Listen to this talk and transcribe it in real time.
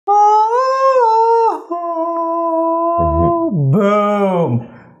Boom.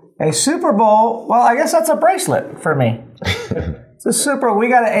 A Super Bowl. Well, I guess that's a bracelet for me. It's a Super. We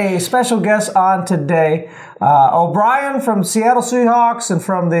got a special guest on today. O'Brien from Seattle Seahawks and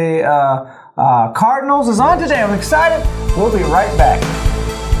from the Cardinals is on today. I'm excited. We'll be right back.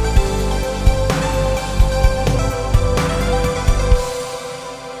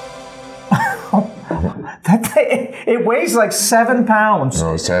 That thing, it weighs like 7 pounds.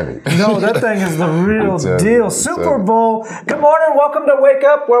 No, it's heavy. No, that thing is the real deal. Super Bowl. Good morning. Welcome to Wake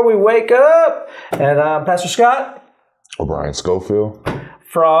Up, where we wake up. And I'm Pastor Scott. O'Brien Schofield.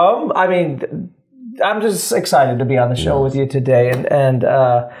 I'm just excited to be on the show with you today. And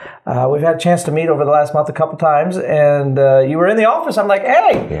we've had a chance to meet over the last month a couple times. And you were in the office. I'm like,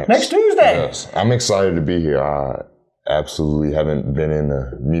 hey, next Tuesday. Yes, I'm excited to be here. I absolutely haven't been in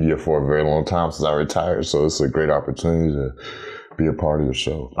the media for a very long time since I retired. So it's a great opportunity to be a part of the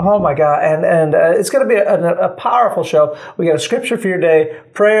show. Oh my God. And it's going to be a powerful show. We got a scripture for your day,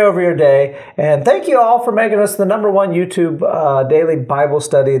 pray over your day. And thank you all for making us the #1 YouTube daily Bible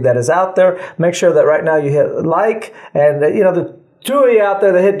study that is out there. Make sure that right now you hit like and, the two of you out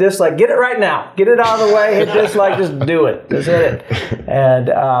there that hit dislike, get it right now. Get it out of the way, hit dislike, just do it. Just hit it. And,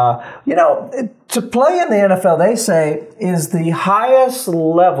 to play in the NFL, they say, is the highest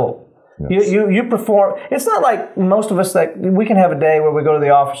level. Yes. You perform. It's not like most of us, like, we can have a day where we go to the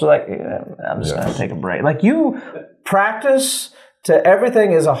office, like, I'm just going to take a break. Like, you practice to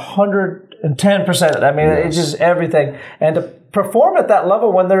everything is 110%. I mean, it's just everything. And to perform at that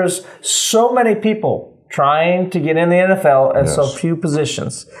level when there's so many people trying to get in the NFL and so few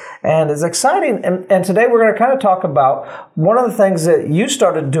positions. And it's exciting. And today we're going to kind of talk about one of the things that you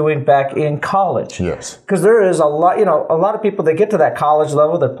started doing back in college. Yes. Because there is a lot of people that get to that college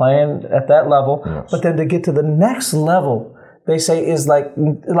level, they're playing at that level, but then to get to the next level, they say is like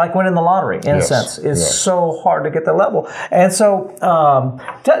winning the lottery in a sense. It's so hard to get that level. And so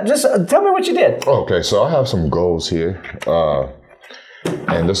just tell me what you did. Okay, so I have some goals here.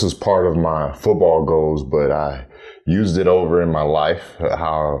 And this is part of my football goals, but I used it over in my life,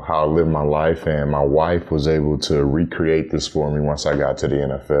 how I lived my life, and my wife was able to recreate this for me once I got to the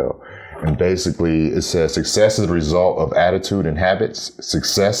NFL. And basically, it says success is the result of attitude and habits.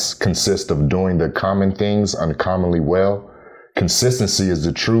 Success consists of doing the common things uncommonly well. Consistency is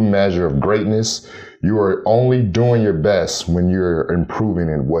the true measure of greatness. You are only doing your best when you're improving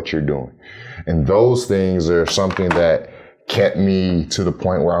in what you're doing. And those things are something that kept me to the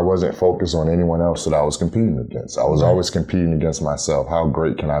point where I wasn't focused on anyone else that I was competing against. I was always competing against myself. How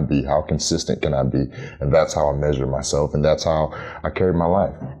great can I be? How consistent can I be? And that's how I measure myself, and that's how I carry my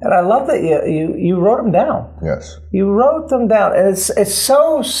life. And I love that you wrote them down. Yes. You wrote them down, and it's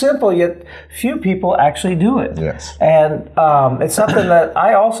so simple, yet few people actually do it. Yes. And it's something that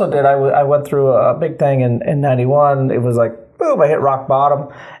I also did. I went through a big thing in 91. It was like, boom, I hit rock bottom.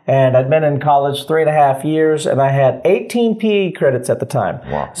 And I'd been in college 3.5 years, and I had 18 PE credits at the time.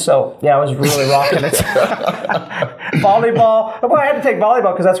 Wow. So, yeah, I was really rocking it. Volleyball. Well, I had to take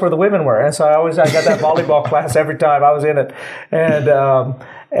volleyball because that's where the women were. And so I got that volleyball class every time I was in it. And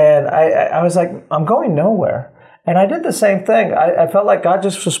I was like, I'm going nowhere. And I did the same thing. I felt like God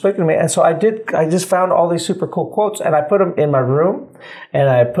just was speaking to me. And so I just found all these super cool quotes, and I put them in my room, and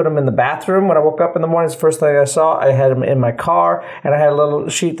I put them in the bathroom. When I woke up in the morning, it's the first thing I saw. I had them in my car, and I had a little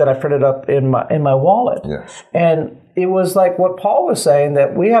sheet that I printed up in my wallet. Yes. And it was like what Paul was saying,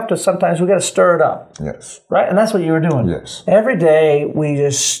 that we got to stir it up. Yes. Right? And that's what you were doing. Yes. Every day we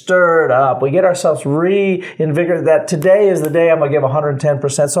just stir it up. We get ourselves reinvigorated, that today is the day I'm going to give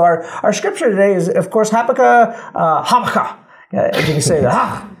 110%. So our scripture today is, of course, Habbakuk. You can say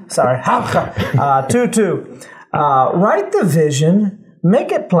that. Habbakuk 2:2. Write the vision,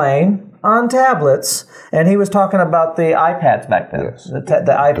 make it plain on tablets. And he was talking about the iPads back then. Yes. The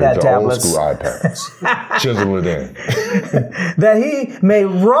iPad tablets. The old school iPads. Chisel it in. That he may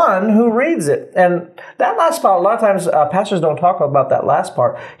run who reads it. And that last part, a lot of times pastors don't talk about that last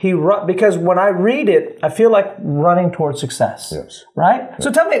part. Because when I read it, I feel like running towards success. Yes. Right? Yes.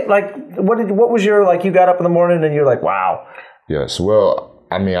 So tell me, like, what was your, like, you got up in the morning and you're like, wow. Yes. Well,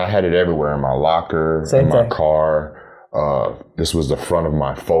 I mean, I had it everywhere, in my locker, in my car. This was the front of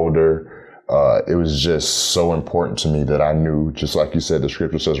my folder. It was just so important to me that I knew, just like you said, the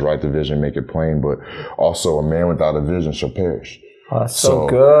scripture says, write the vision, make it plain, but also a man without a vision shall perish. Oh, that's so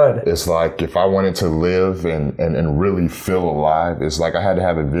good. It's like if I wanted to live and really feel alive, it's like I had to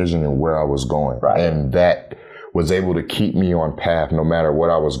have a vision of where I was going. Right. And that was able to keep me on path no matter what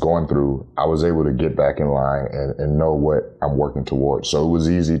I was going through. I was able to get back in line and know what I'm working towards. So it was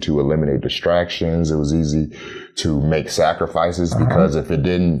easy to eliminate distractions. It was easy to make sacrifices because if it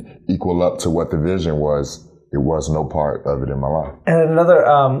didn't equal up to what the vision was, it was no part of it in my life. And another,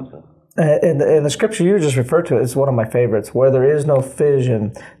 in the scripture you just referred to, it's one of my favorites. Where there is no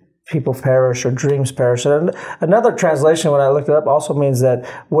vision, people perish or dreams perish. And another translation, when I looked it up, also means that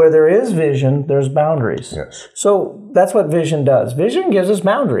where there is vision, there's boundaries. Yes. So that's what vision does. Vision gives us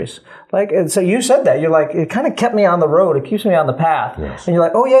boundaries. Like, and so you said that. You're like, it kind of kept me on the road. It keeps me on the path. Yes. And you're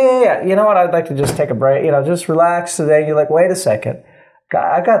like, oh, yeah. You know what? I'd like to just take a break. Just relax today. You're like, wait a second.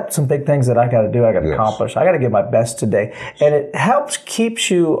 I got some big things that I got to do. I got to accomplish. I got to give my best today. And it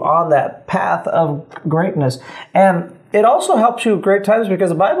keeps you on that path of greatness. And it also helps you at great times because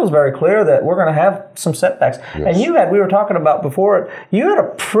the Bible is very clear that we're going to have some setbacks. Yes. And we were talking about before, you had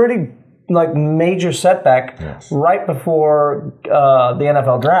a pretty major setback right before the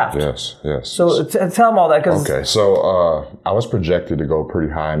NFL draft. Yes. So tell them all that. Okay, so I was projected to go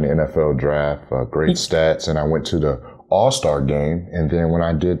pretty high in the NFL draft, great stats, and I went to the All-Star game, and then when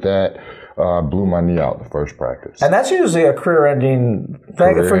I did that, blew my knee out the first practice. And that's usually a career-ending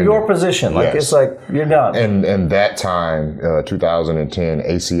thing for your position. It's like you're done. And that time, 2010,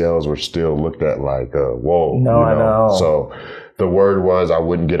 ACLs were still looked at like, whoa. No, I know. So the word was I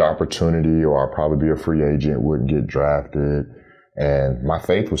wouldn't get opportunity, or I'll probably be a free agent, wouldn't get drafted. And my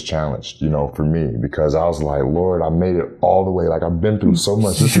faith was challenged, for me, because I was like, Lord, I made it all the way. Like, I've been through so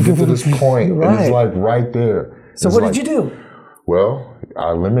much just to get to this point. Right. And it's like right there. So what did you do? Well,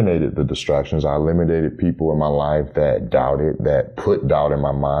 I eliminated the distractions. I eliminated people in my life that doubted, that put doubt in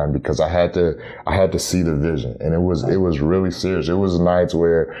my mind, because I had to see the vision. And it was really serious. It was nights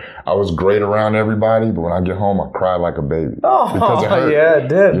where I was great around everybody, but when I get home, I cried like a baby. Oh, because it hurt. Yeah, it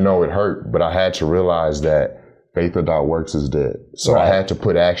did. It hurt. But I had to realize that faith without works is dead. So I had to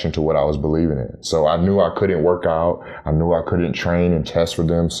put action to what I was believing in. So I knew I couldn't work out. I knew I couldn't train and test for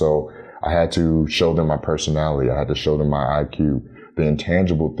them. So I had to show them my personality. I had to show them my IQ, the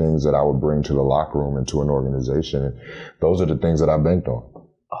intangible things that I would bring to the locker room and to an organization. And those are the things that I banked on.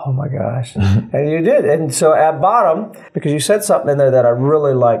 Oh my gosh. And you did. And so at bottom, because you said something in there that I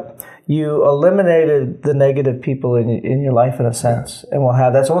really liked, you eliminated the negative people in your life in a sense. And we'll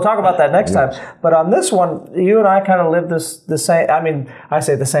have that. So we'll talk about that next time. But on this one, you and I kind of lived the same. I mean, I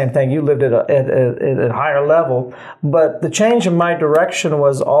say the same thing. You lived at a higher level. But the change in my direction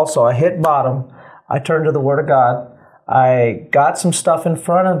was also I hit bottom. I turned to the Word of God. I got some stuff in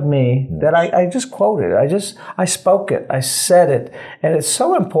front of me that I just quoted. I spoke it. I said it. And it's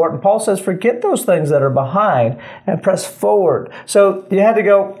so important. Paul says, forget those things that are behind and press forward. So you had to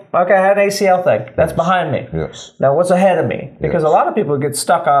go, okay, I had an ACL thing. That's behind me. Yes. Now what's ahead of me? Because a lot of people get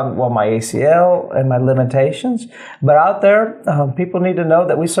stuck on, my ACL and my limitations. But out there, people need to know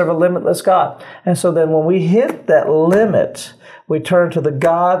that we serve a limitless God. And so then when we hit that limit, we turn to the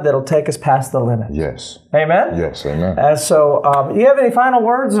God that'll take us past the limit. Yes. Amen? Yes, amen. And so, do you have any final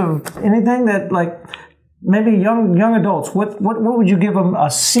words of anything that, maybe young adults, what would you give them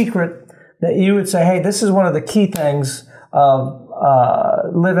a secret that you would say, hey, this is one of the key things of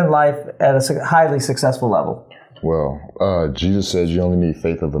living life at a highly successful level? Well, Jesus says you only need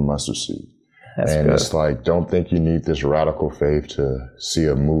faith of a mustard seed. That's and good. It's like, don't think you need this radical faith to see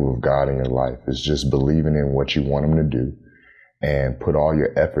a move of God in your life. It's just believing in what you want Him to do, and put all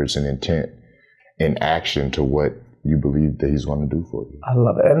your efforts and intent in action to what you believe that He's going to do for you. I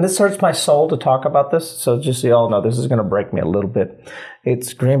love it. And this hurts my soul to talk about this. So just so you all know, this is going to break me a little bit.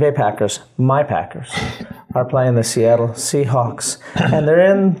 It's Green Bay Packers, my Packers, are playing the Seattle Seahawks. And they're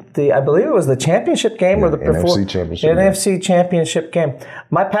in I believe it was the championship game or the NFC championship game.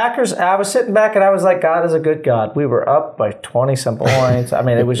 My Packers, I was sitting back and I was like, God is a good God. We were up by 20-some points. I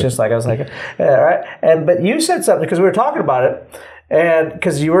mean, it was just like, I was like, all right. But you said something because we were talking about it. And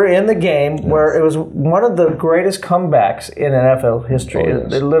because you were in the game where it was one of the greatest comebacks in NFL history. Oh,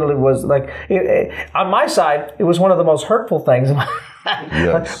 yes. It literally was on my side, it was one of the most hurtful things.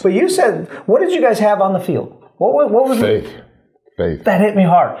 Yes. But you said, what did you guys have on the field? What was faith? Faith. That hit me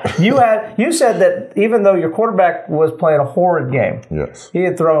hard. You said that even though your quarterback was playing a horrid game, yes, he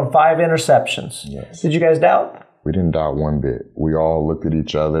had thrown 5 interceptions. Yes. Did you guys doubt? We didn't doubt one bit. We all looked at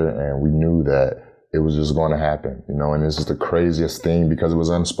each other and we knew that it was just going to happen, and this is the craziest thing because it was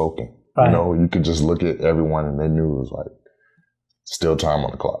unspoken. Right. You could just look at everyone and they knew it was like, still time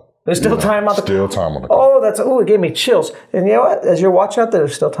on the clock. There's still time on the clock. Still time on the clock. Oh, it gave me chills. And you know what? As you're watching out there,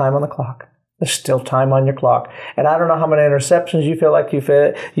 there's still time on the clock. There's still time on your clock. And I don't know how many interceptions you feel like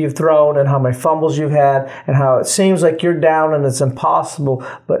you've thrown and how many fumbles you've had and how it seems like you're down and it's impossible.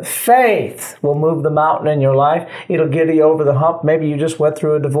 But faith will move the mountain in your life. It'll get you over the hump. Maybe you just went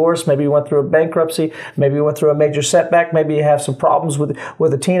through a divorce. Maybe you went through a bankruptcy. Maybe you went through a major setback. Maybe you have some problems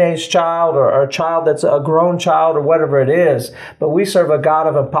with a teenage child or a child that's a grown child or whatever it is. But we serve a God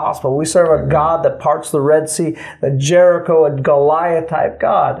of impossible. We serve a God that parts the Red Sea, the Jericho and Goliath type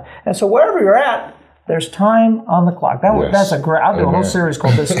God. And so wherever you're at, there's time on the clock. That's a great, I'll do a whole series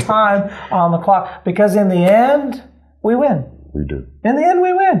called There's Time on the Clock, because in the end, we win. We do. In the end,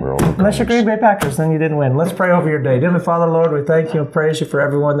 we win. Unless you're Green Bay Packers, then you didn't win. Let's pray over your day. Dear Father, Lord, we thank you and praise you for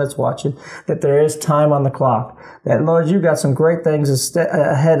everyone that's watching, that there is time on the clock. That, Lord, you've got some great things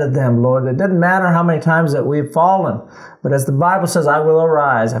ahead of them, Lord. It doesn't matter how many times that we've fallen, but as the Bible says, I will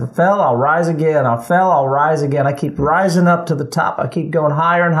arise. I fell, I'll rise again. I fell, I'll rise again. I keep rising up to the top. I keep going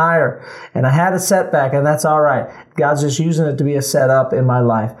higher and higher. And I had a setback, and that's all right. God's just using it to be a setup in my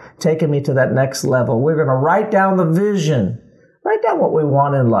life, taking me to that next level. We're going to write down the vision. Write down what we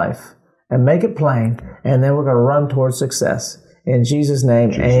want in life and make it plain, and then we're going to run towards success. In Jesus'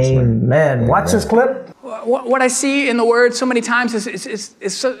 name, amen. Watch this clip. What I see in the Word so many times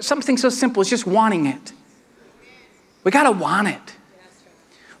is something so simple. It's just wanting it. We got to want it.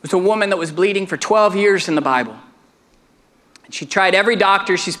 There was a woman that was bleeding for 12 years in the Bible. And she tried every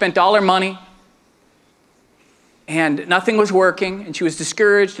doctor. She spent all her money. And nothing was working. And she was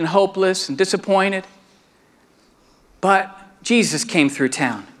discouraged and hopeless and disappointed. But Jesus came through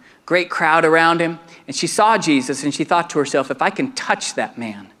town. Great crowd around him. And she saw Jesus and she thought to herself, if I can touch that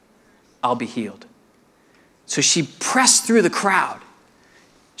man, I'll be healed. So she pressed through the crowd.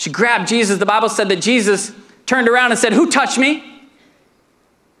 She grabbed Jesus. The Bible said that Jesus turned around and said, who touched me?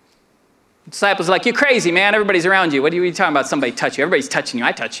 The disciples are like, you're crazy, man. Everybody's around you. What are you talking about? Somebody touch you. Everybody's touching you.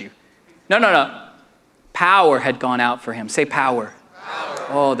 I touch you. No. Power had gone out for him. Say power.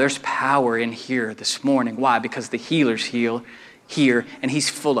 Oh, there's power in here this morning. Why? Because the healer's here, and he's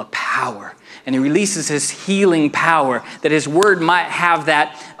full of power. And he releases his healing power, that his word might have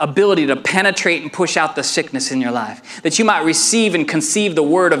that ability to penetrate and push out the sickness in your life. That you might receive and conceive the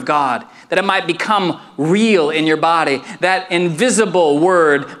word of God. That it might become real in your body. That invisible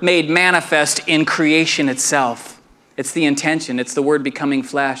word made manifest in creation itself. It's the intention. It's the word becoming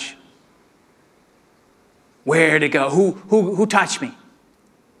flesh. Where to go? Who touched me?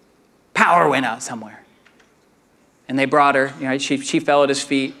 Power went out somewhere. And they brought her. You know, she fell at his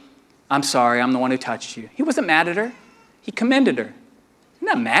feet. I'm sorry, I'm the one who touched you. He wasn't mad at her. He commended her. He's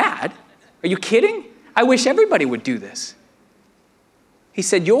not mad. Are you kidding? I wish everybody would do this. He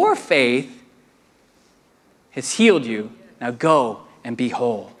said, your faith has healed you. Now go and be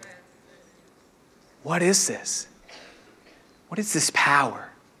whole. What is this? What is this power?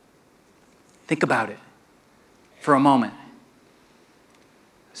 Think about it for a moment.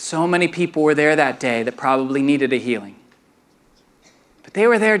 So many people were there that day that probably needed a healing. But they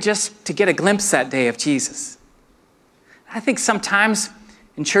were there just to get a glimpse that day of Jesus. I think sometimes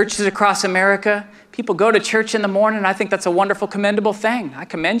in churches across America, people go to church in the morning, and I think that's a wonderful, commendable thing. I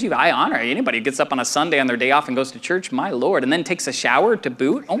commend you. I honor anybody who gets up on a Sunday on their day off and goes to church, my Lord, and then takes a shower to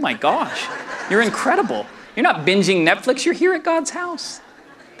boot. Oh my gosh, you're incredible. You're not binging Netflix, you're here at God's house.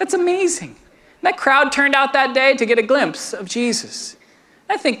 That's amazing. That crowd turned out that day to get a glimpse of Jesus.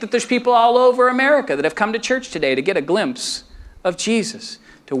 I think that there's people all over America that have come to church today to get a glimpse of Jesus,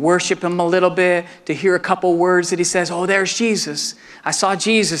 to worship him a little bit, to hear a couple words that he says, oh, there's Jesus. I saw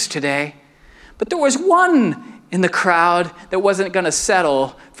Jesus today. But there was one in the crowd that wasn't going to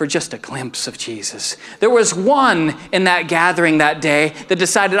settle for just a glimpse of Jesus. There was one in that gathering that day that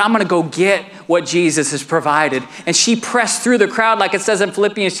decided, I'm going to go get what Jesus has provided. And she pressed through the crowd, like it says in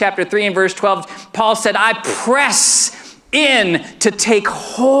Philippians chapter 3 and verse 12. Paul said, I press in to take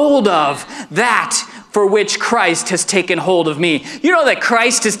hold of that for which Christ has taken hold of me. You know that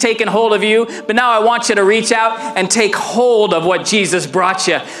Christ has taken hold of you, but now I want you to reach out and take hold of what Jesus brought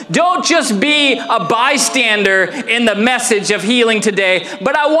you. Don't just be a bystander in the message of healing today,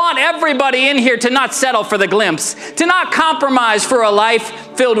 but I want everybody in here to not settle for the glimpse, to not compromise for a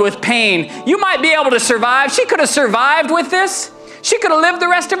life filled with pain. You might be able to survive. She could have survived with this. She could have lived the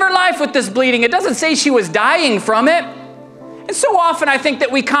rest of her life with this bleeding. It doesn't say she was dying from it. And so often I think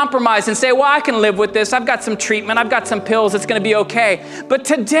that we compromise and say, well, I can live with this. I've got some treatment. I've got some pills. It's going to be okay. But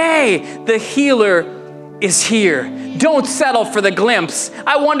today, the healer is here. Don't settle for the glimpse.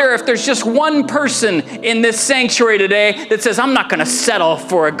 I wonder if there's just one person in this sanctuary today that says, I'm not going to settle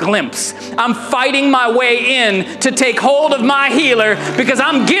for a glimpse. I'm fighting my way in to take hold of my healer because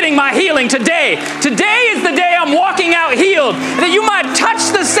I'm getting my healing today. Today is the day I'm walking out healed. That you might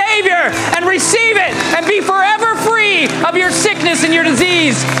touch the Savior and receive it and be forever free of your sickness and your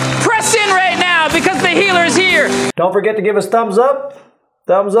disease. Press in right now because the healer is here. Don't forget to give us thumbs up,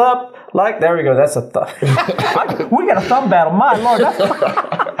 like, there we go, that's a thumb. We got a thumb battle, my Lord,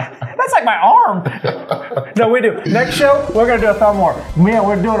 that's like my arm. No, we do. Next show, we're going to do a thumb war.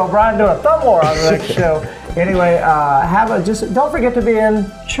 O'Brien doing a thumb war on the next show. Anyway, don't forget to be in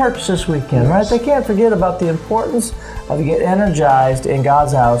church this weekend, right? They can't forget about the importance of getting energized in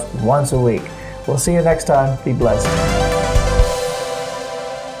God's house once a week. We'll see you next time. Be blessed.